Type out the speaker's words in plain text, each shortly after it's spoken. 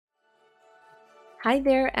Hi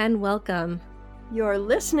there and welcome. You're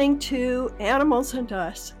listening to Animals and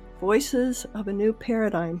Us, Voices of a New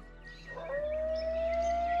Paradigm.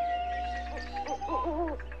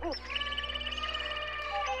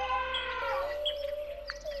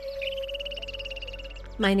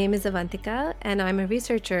 My name is Avantika, and I'm a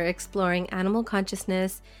researcher exploring animal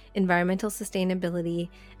consciousness, environmental sustainability,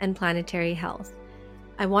 and planetary health.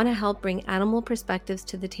 I want to help bring animal perspectives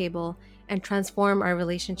to the table and transform our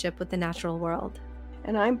relationship with the natural world.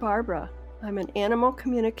 And I'm Barbara. I'm an animal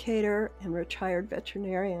communicator and retired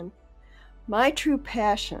veterinarian. My true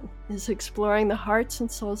passion is exploring the hearts and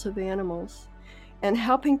souls of animals and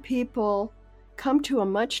helping people come to a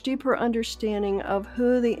much deeper understanding of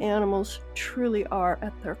who the animals truly are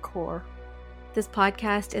at their core. This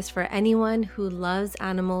podcast is for anyone who loves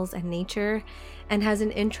animals and nature and has an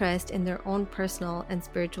interest in their own personal and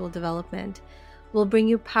spiritual development. We'll bring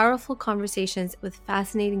you powerful conversations with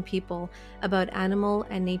fascinating people about animal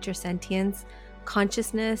and nature sentience,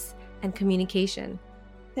 consciousness, and communication.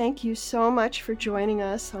 Thank you so much for joining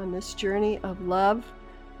us on this journey of love,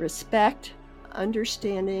 respect,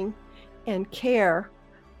 understanding, and care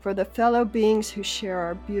for the fellow beings who share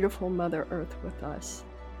our beautiful Mother Earth with us.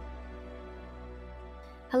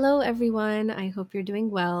 Hello, everyone. I hope you're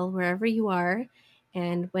doing well wherever you are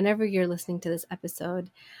and whenever you're listening to this episode.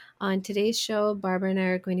 On today's show, Barbara and I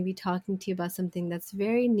are going to be talking to you about something that's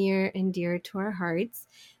very near and dear to our hearts.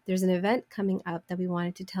 There's an event coming up that we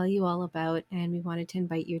wanted to tell you all about, and we wanted to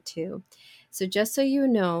invite you to. So just so you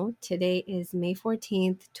know, today is May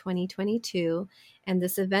 14th, 2022, and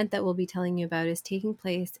this event that we'll be telling you about is taking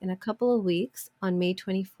place in a couple of weeks on May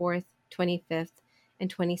 24th, 25th,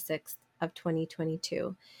 and 26th of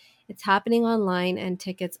 2022. It's happening online and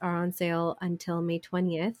tickets are on sale until May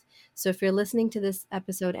 20th. So if you're listening to this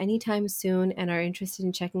episode anytime soon and are interested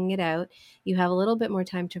in checking it out, you have a little bit more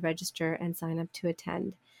time to register and sign up to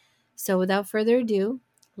attend. So without further ado,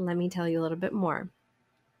 let me tell you a little bit more.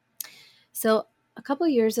 So a couple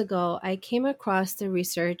years ago, I came across the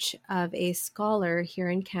research of a scholar here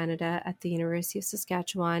in Canada at the University of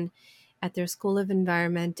Saskatchewan at their School of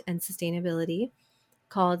Environment and Sustainability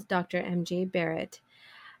called Dr. MJ Barrett.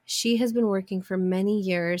 She has been working for many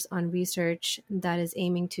years on research that is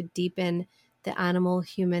aiming to deepen the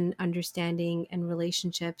animal-human understanding and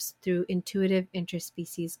relationships through intuitive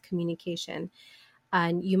interspecies communication.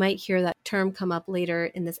 And you might hear that term come up later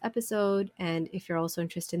in this episode. And if you're also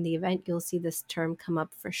interested in the event, you'll see this term come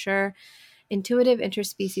up for sure. Intuitive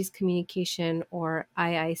interspecies communication, or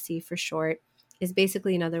IIC for short, is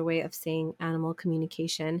basically another way of saying animal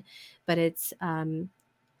communication, but it's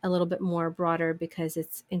a little bit more broader because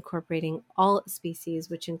it's incorporating all species,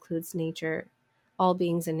 which includes nature, all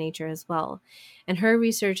beings in nature as well. And her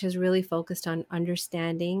research has really focused on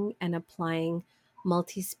understanding and applying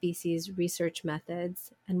multi-species research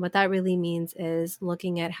methods. And what that really means is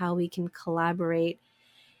looking at how we can collaborate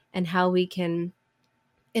and how we can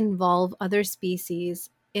involve other species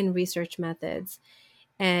in research methods,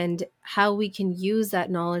 and how we can use that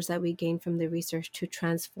knowledge that we gain from the research to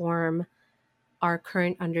transform our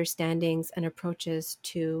current understandings and approaches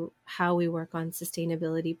to how we work on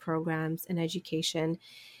sustainability programs and education,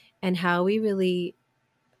 and how we really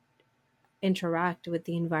interact with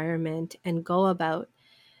the environment and go about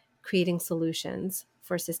creating solutions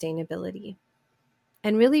for sustainability.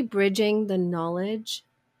 And really bridging the knowledge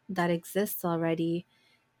that exists already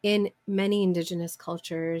in many Indigenous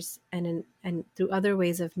cultures and through other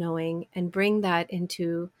ways of knowing, and bring that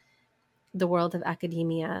into the world of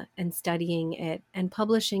academia and studying it and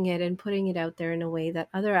publishing it and putting it out there in a way that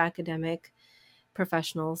other academic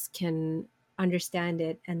professionals can understand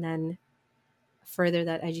it and then further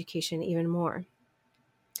that education even more.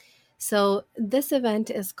 So this event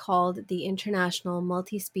is called the International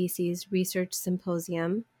Multi-Species Research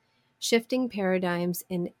Symposium, Shifting Paradigms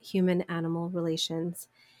in Human-Animal Relations.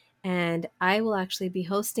 And I will actually be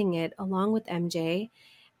hosting it along with MJ,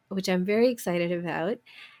 which I'm very excited about.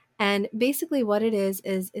 And basically what it is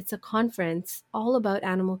it's a conference all about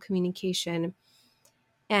animal communication.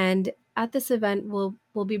 And at this event,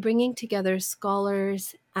 we'll be bringing together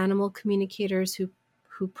scholars, animal communicators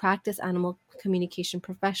who practice animal communication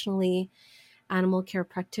professionally, animal care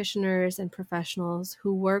practitioners and professionals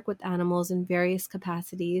who work with animals in various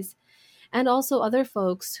capacities, and also other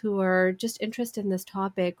folks who are just interested in this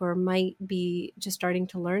topic or might be just starting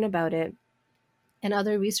to learn about it, and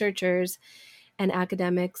other researchers and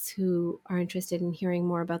academics who are interested in hearing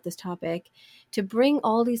more about this topic, to bring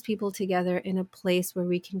all these people together in a place where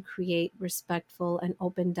we can create respectful and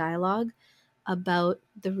open dialogue about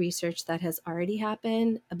the research that has already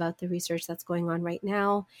happened, about the research that's going on right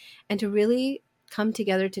now, and to really come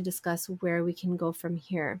together to discuss where we can go from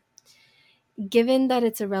here. Given that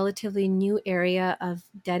it's a relatively new area of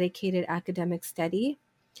dedicated academic study,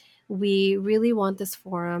 we really want this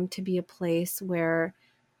forum to be a place where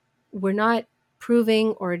we're not proving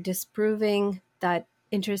or disproving that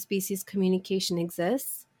interspecies communication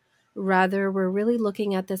exists. Rather, we're really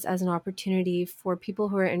looking at this as an opportunity for people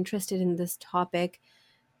who are interested in this topic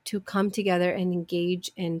to come together and engage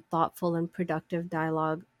in thoughtful and productive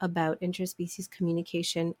dialogue about interspecies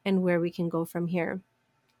communication and where we can go from here.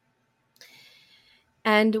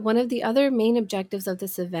 And one of the other main objectives of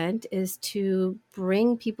this event is to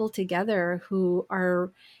bring people together who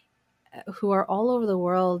are all over the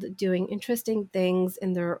world doing interesting things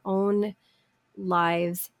in their own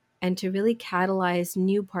lives, and to really catalyze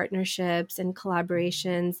new partnerships and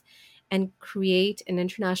collaborations and create an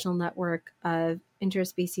international network of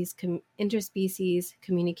interspecies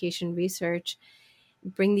communication research.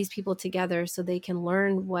 Bring these people together so they can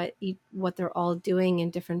learn what they're all doing in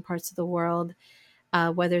different parts of the world,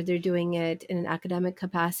 whether they're doing it in an academic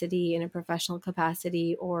capacity, in a professional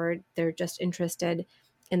capacity, or they're just interested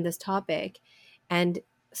in this topic, and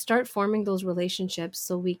start forming those relationships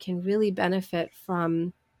so we can really benefit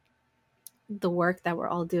from the work that we're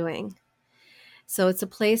all doing. So it's a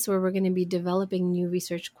place where we're going to be developing new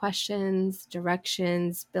research questions,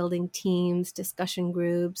 directions, building teams, discussion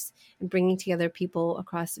groups, and bringing together people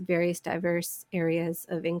across various diverse areas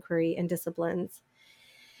of inquiry and disciplines.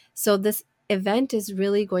 So this event is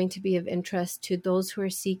really going to be of interest to those who are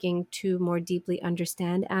seeking to more deeply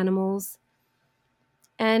understand animals,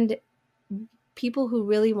 and people who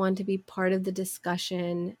really want to be part of the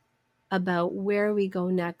discussion about where we go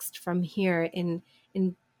next from here in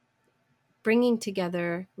bringing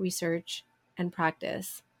together research and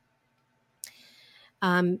practice.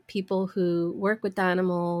 People who work with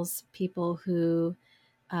animals, people who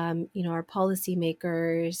are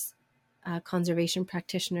policymakers, conservation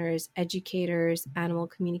practitioners, educators, animal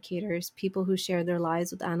communicators, people who share their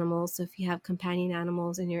lives with animals. So if you have companion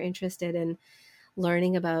animals and you're interested in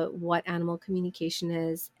learning about what animal communication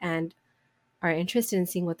is and are interested in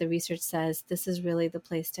seeing what the research says, this is really the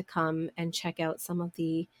place to come and check out some of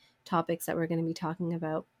the topics that we're going to be talking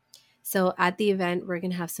about. So at the event, we're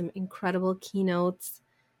going to have some incredible keynotes,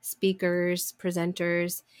 speakers,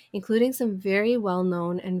 presenters, including some very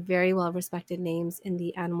well-known and very well-respected names in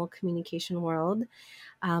the animal communication world.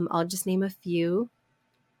 I'll just name a few.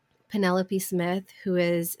 Penelope Smith, who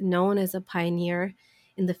is known as a pioneer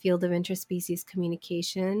in the field of interspecies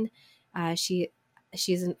communication.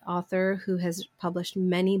 She's an author who has published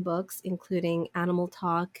many books, including Animal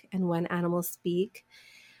Talk and When Animals Speak.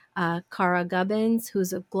 Cara Gubbins,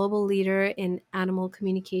 who's a global leader in animal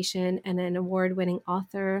communication and an award-winning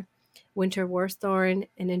author. Winter Worsthorn,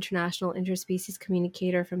 an international interspecies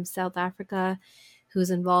communicator from South Africa,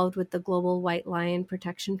 who's involved with the Global White Lion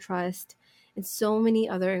Protection Trust, and so many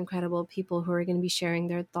other incredible people who are going to be sharing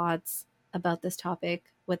their thoughts about this topic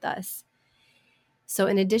with us. So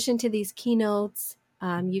in addition to these keynotes,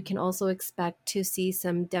 you can also expect to see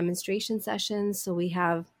some demonstration sessions. So we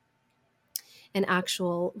have an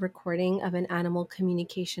actual recording of an animal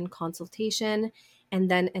communication consultation, and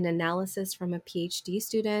then an analysis from a PhD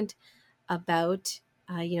student about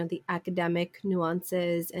the academic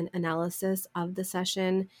nuances and analysis of the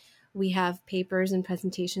session. We have papers and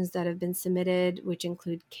presentations that have been submitted, which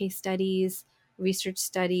include case studies, research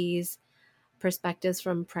studies, perspectives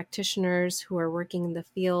from practitioners who are working in the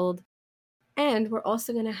field. And we're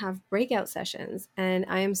also going to have breakout sessions. And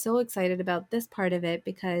I am so excited about this part of it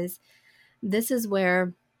because this is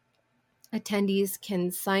where attendees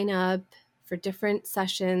can sign up for different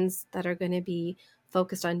sessions that are going to be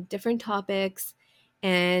focused on different topics,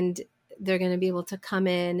 and they're going to be able to come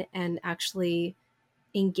in and actually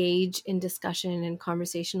engage in discussion and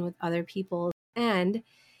conversation with other people. And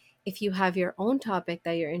if you have your own topic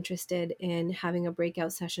that you're interested in having a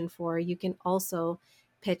breakout session for, you can also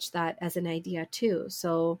pitch that as an idea too.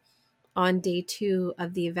 So on day 2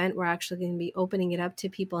 of the event, we're actually going to be opening it up to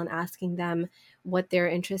people and asking them what they're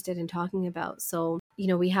interested in talking about. So,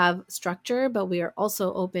 we have structure, but we are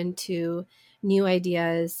also open to new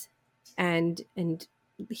ideas and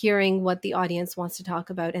hearing what the audience wants to talk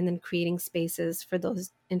about, and then creating spaces for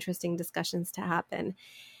those interesting discussions to happen.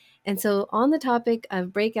 And so on the topic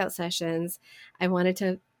of breakout sessions, I wanted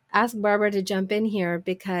to ask Barbara to jump in here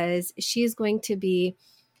because she's going to be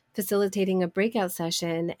facilitating a breakout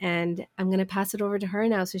session, and I'm going to pass it over to her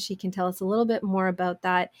now so she can tell us a little bit more about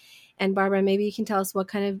that. And Barbara, maybe you can tell us what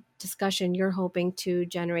kind of discussion you're hoping to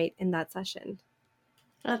generate in that session.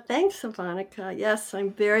 Thanks, Avantika. Yes,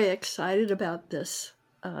 I'm very excited about this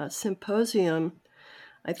symposium.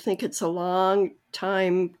 I think it's a long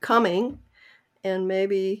time coming, and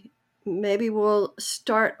maybe we'll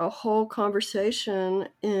start a whole conversation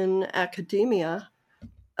in academia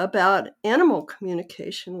about animal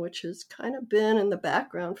communication, which has kind of been in the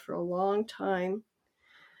background for a long time.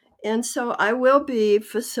 And so I will be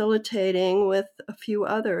facilitating with a few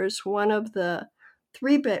others one of the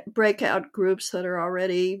 3 breakout groups that are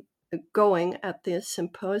already going at the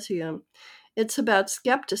symposium. It's about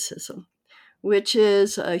skepticism, which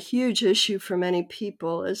is a huge issue for many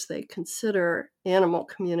people as they consider animal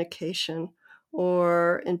communication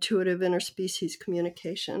or intuitive interspecies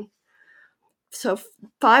communication. So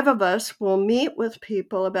 5 of us will meet with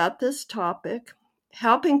people about this topic,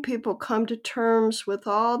 helping people come to terms with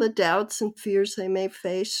all the doubts and fears they may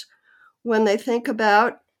face when they think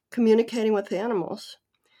about communicating with animals.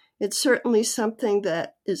 It's certainly something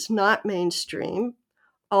that is not mainstream,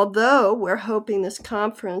 although we're hoping this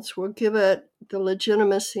conference will give it the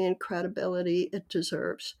legitimacy and credibility it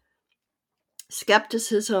deserves.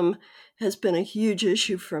 Skepticism has been a huge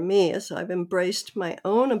issue for me as I've embraced my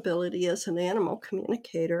own ability as an animal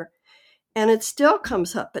communicator. And it still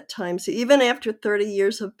comes up at times. Even after 30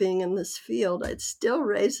 years of being in this field, it still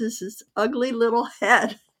raises its ugly little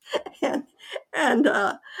head. and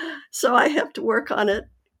so I have to work on it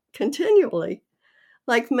continually.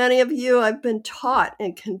 Like many of you, I've been taught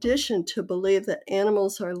and conditioned to believe that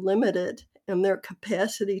animals are limited in their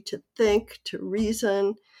capacity to think, to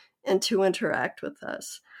reason, and to interact with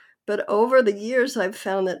us. But over the years, I've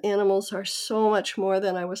found that animals are so much more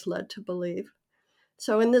than I was led to believe.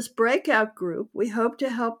 So in this breakout group, we hope to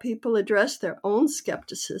help people address their own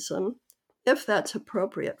skepticism, if that's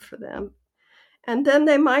appropriate for them. And then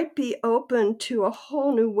they might be open to a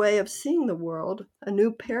whole new way of seeing the world, a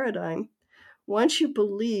new paradigm. Once you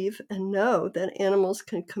believe and know that animals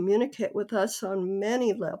can communicate with us on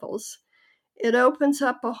many levels, it opens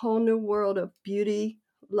up a whole new world of beauty,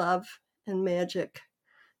 love, and magic.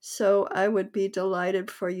 So I would be delighted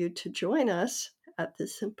for you to join us at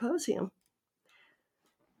this symposium.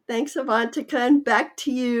 Thanks, Avantika, and back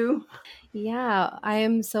to you. Yeah, I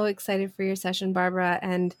am so excited for your session, Barbara.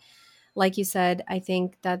 And like you said, I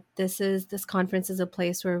think that this conference is a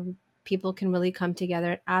place where people can really come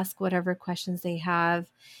together, ask whatever questions they have.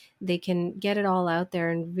 They can get it all out there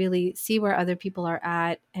and really see where other people are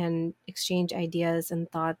at and exchange ideas and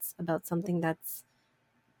thoughts about something that's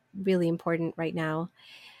really important right now.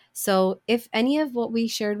 So if any of what we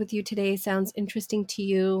shared with you today sounds interesting to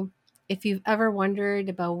you, if you've ever wondered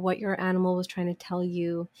about what your animal was trying to tell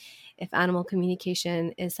you, if animal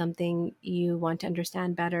communication is something you want to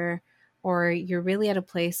understand better, or you're really at a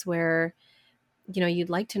place where, you'd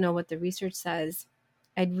like to know what the research says,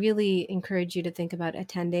 I'd really encourage you to think about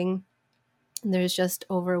attending. There's just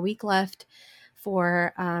over a week left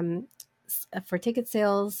for ticket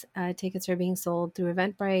sales. Tickets are being sold through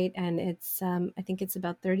Eventbrite, and it's I think it's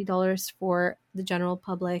about $30 for the general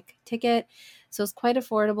public ticket. So it's quite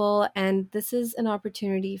affordable, and this is an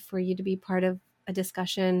opportunity for you to be part of a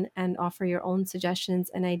discussion and offer your own suggestions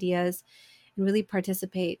and ideas and really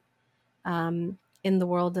participate in the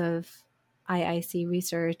world of IIC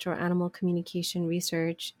research or animal communication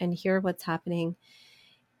research and hear what's happening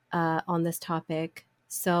on this topic.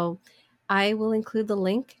 So I will include the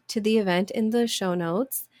link to the event in the show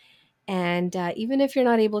notes. And even if you're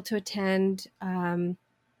not able to attend,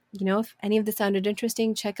 if any of this sounded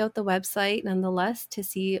interesting, check out the website nonetheless to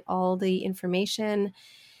see all the information.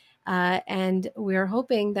 And we're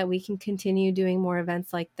hoping that we can continue doing more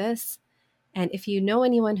events like this. And if you know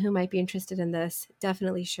anyone who might be interested in this,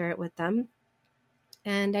 definitely share it with them.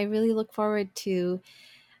 And I really look forward to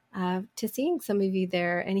seeing some of you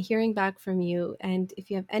there and hearing back from you. And if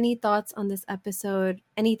you have any thoughts on this episode,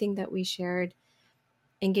 anything that we shared,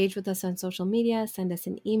 engage with us on social media, send us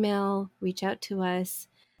an email, reach out to us.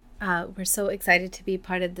 We're so excited to be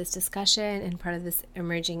part of this discussion and part of this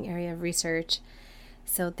emerging area of research.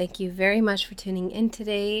 So thank you very much for tuning in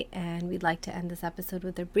today, and we'd like to end this episode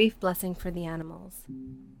with a brief blessing for the animals.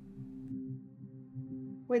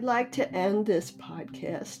 We'd like to end this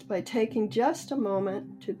podcast by taking just a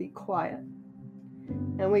moment to be quiet.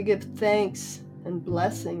 And we give thanks and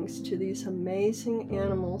blessings to these amazing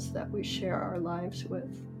animals that we share our lives with.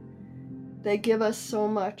 They give us so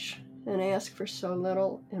much and ask for so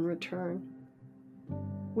little in return.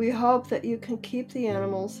 We hope that you can keep the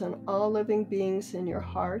animals and all living beings in your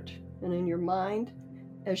heart and in your mind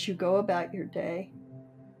as you go about your day.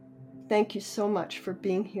 Thank you so much for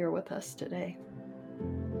being here with us today.